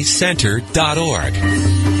info@csecenter.org.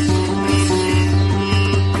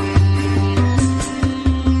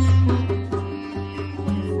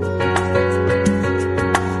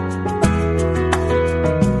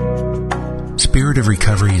 Spirit of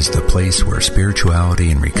Recovery is the place where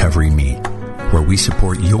spirituality and recovery meet, where we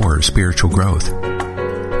support your spiritual growth.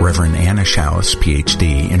 Reverend Anna Schaus,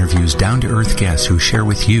 Ph.D., interviews down-to-earth guests who share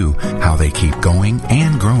with you how they keep going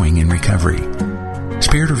and growing in recovery.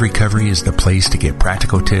 Spirit of Recovery is the place to get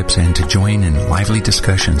practical tips and to join in lively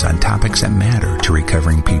discussions on topics that matter to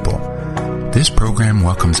recovering people. This program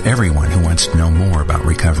welcomes everyone who wants to know more about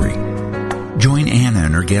recovery. Join Anna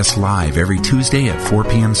and her guests live every Tuesday at 4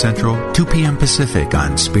 p.m. Central, 2 p.m. Pacific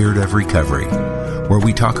on Spirit of Recovery, where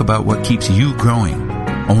we talk about what keeps you growing,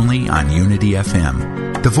 only on Unity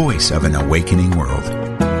FM, the voice of an awakening world.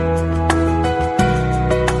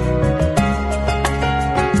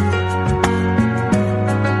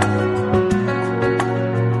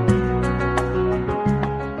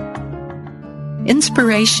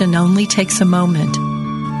 Inspiration only takes a moment.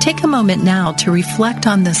 Take a moment now to reflect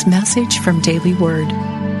on this message from Daily Word.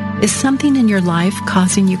 Is something in your life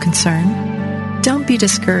causing you concern? Don't be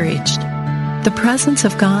discouraged. The presence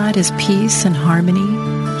of God is peace and harmony,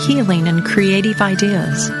 healing and creative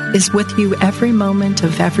ideas, is with you every moment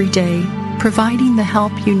of every day, providing the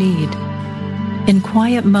help you need. In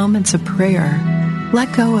quiet moments of prayer,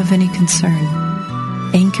 let go of any concern.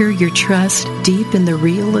 Anchor your trust deep in the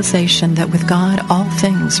realization that with God all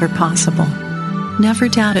things are possible. Never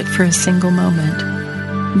doubt it for a single moment.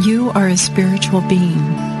 You are a spiritual being,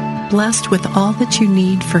 blessed with all that you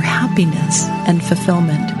need for happiness and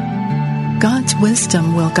fulfillment. God's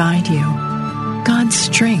wisdom will guide you. God's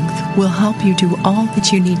strength will help you do all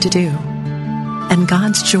that you need to do. And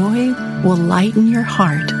God's joy will lighten your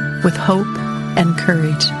heart with hope and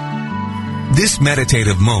courage. This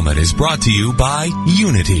meditative moment is brought to you by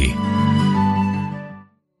Unity.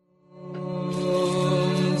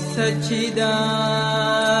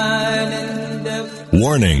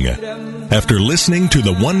 Warning. After listening to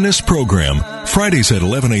the Oneness program, Fridays at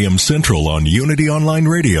 11 a.m. Central on Unity Online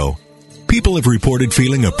Radio, people have reported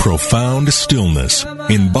feeling a profound stillness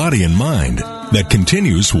in body and mind that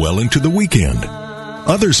continues well into the weekend.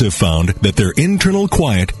 Others have found that their internal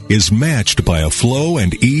quiet is matched by a flow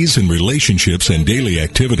and ease in relationships and daily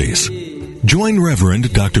activities. Join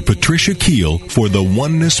Reverend Dr. Patricia Keel for the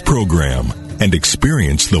Oneness program and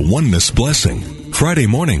experience the Oneness blessing. Friday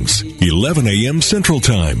mornings, 11 a.m. Central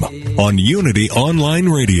Time on Unity Online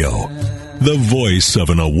Radio, the voice of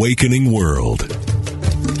an awakening world.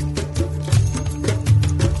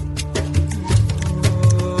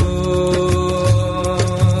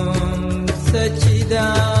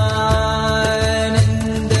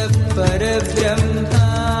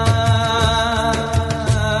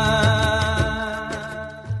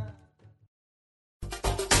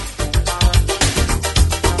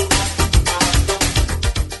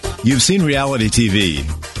 You've seen reality TV.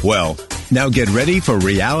 Well, now get ready for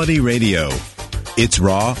reality radio. It's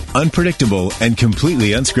raw, unpredictable, and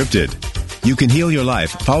completely unscripted. You Can Heal Your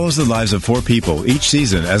Life follows the lives of 4 people each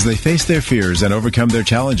season as they face their fears and overcome their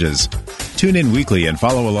challenges. Tune in weekly and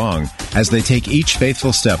follow along as they take each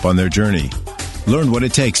faithful step on their journey. Learn what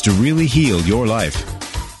it takes to really heal your life.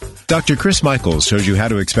 Dr. Chris Michaels shows you how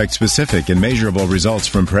to expect specific and measurable results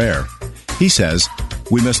from prayer. He says,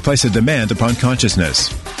 we must place a demand upon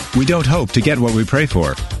consciousness. We don't hope to get what we pray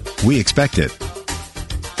for. We expect it.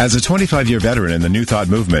 As a 25-year veteran in the New Thought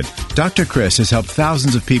movement, Dr. Chris has helped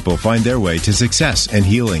thousands of people find their way to success and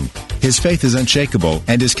healing. His faith is unshakable,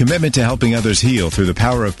 and his commitment to helping others heal through the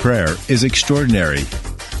power of prayer is extraordinary.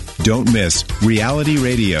 Don't miss Reality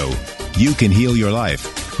Radio. You Can Heal Your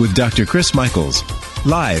Life with Dr. Chris Michaels.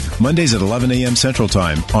 Live Mondays at 11 a.m. Central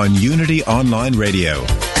Time on Unity Online Radio.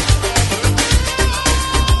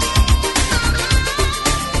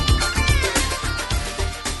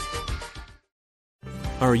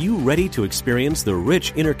 Are you ready to experience the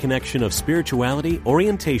rich interconnection of spirituality,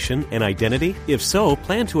 orientation, and identity? If so,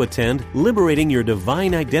 plan to attend Liberating Your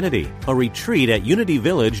Divine Identity, a retreat at Unity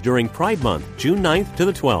Village during Pride Month, June 9th to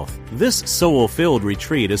the 12th. This soul-filled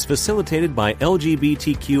retreat is facilitated by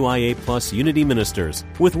LGBTQIA+ Unity ministers,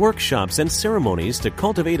 with workshops and ceremonies to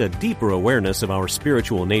cultivate a deeper awareness of our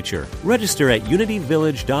spiritual nature. Register at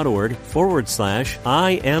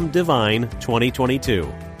unityvillage.org/I Am Divine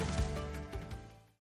 2022.